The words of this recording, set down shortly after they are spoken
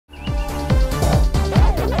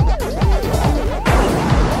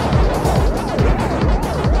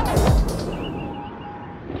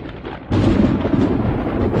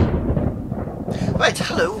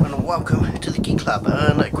welcome to the Geek Lab,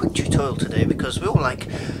 and a quick tutorial today because we all like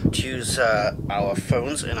to use our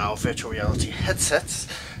phones and our virtual reality headsets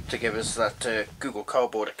to give us that Google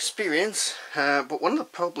Cardboard experience, but one of the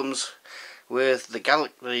problems with the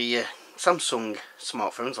Samsung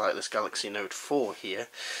smartphones like this Galaxy Note 4 here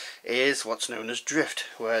is what's known as drift,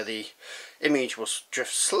 where the image will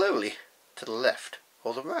drift slowly to the left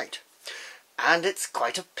or the right, and it's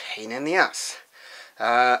quite a pain in the ass.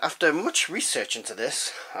 After much research into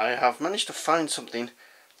this, I have managed to find something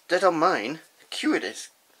that on mine cured it,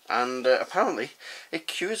 and apparently it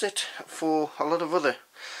cures it for a lot of other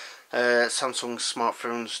Samsung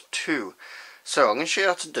smartphones too. So I'm going to show you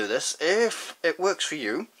how to do this. If it works for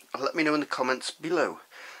you, let me know in the comments below.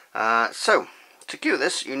 So to cure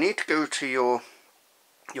this, you need to go to your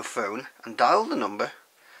phone and dial the number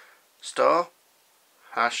 *#0*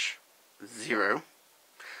 *##.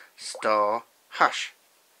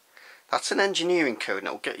 That's an engineering code and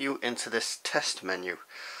it will get you into this test menu.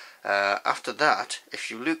 After that, if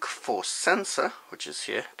you look for sensor, which is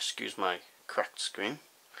here, excuse my cracked screen,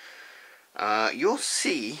 you'll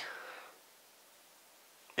see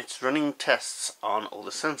it's running tests on all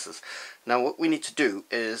the sensors. Now what we need to do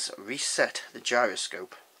is reset the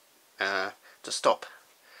gyroscope to stop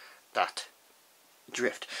that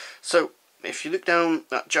drift. So if you look down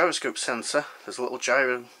that gyroscope sensor, there's a little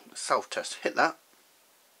gyro self-test. Hit that.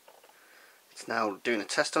 It's now doing a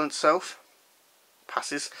test on itself.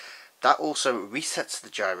 Passes. That also resets the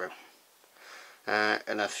gyro.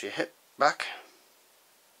 And if you hit back,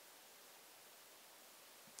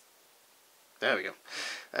 there we go.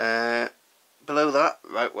 Below that,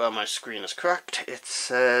 right where my screen is cracked, it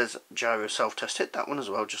says gyro self-test. Hit that one as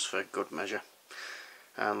well, just for good measure.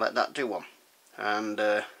 And let that do one. And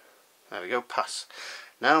there we go, pass.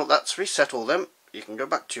 Now that's reset all them. You can go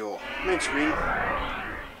back to your main screen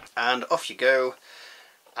and off you go,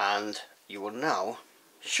 and you will now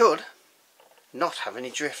should not have any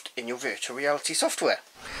drift in your virtual reality software.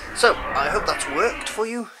 So I hope that's worked for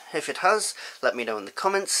you. If it has, let me know in the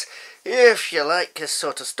comments. If you like this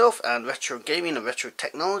sort of stuff and retro gaming and retro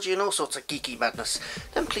technology and all sorts of geeky madness,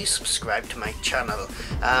 then please subscribe to my channel,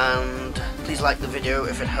 and please like the video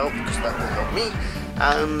if it helped, because that will help me.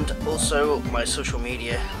 And also my social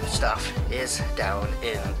media stuff is down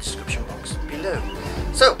in the description box below.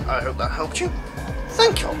 So I hope that helped you.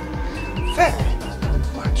 Thank you very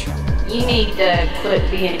much. You need to quit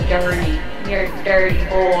being dirty. You're a dirty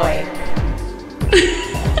boy.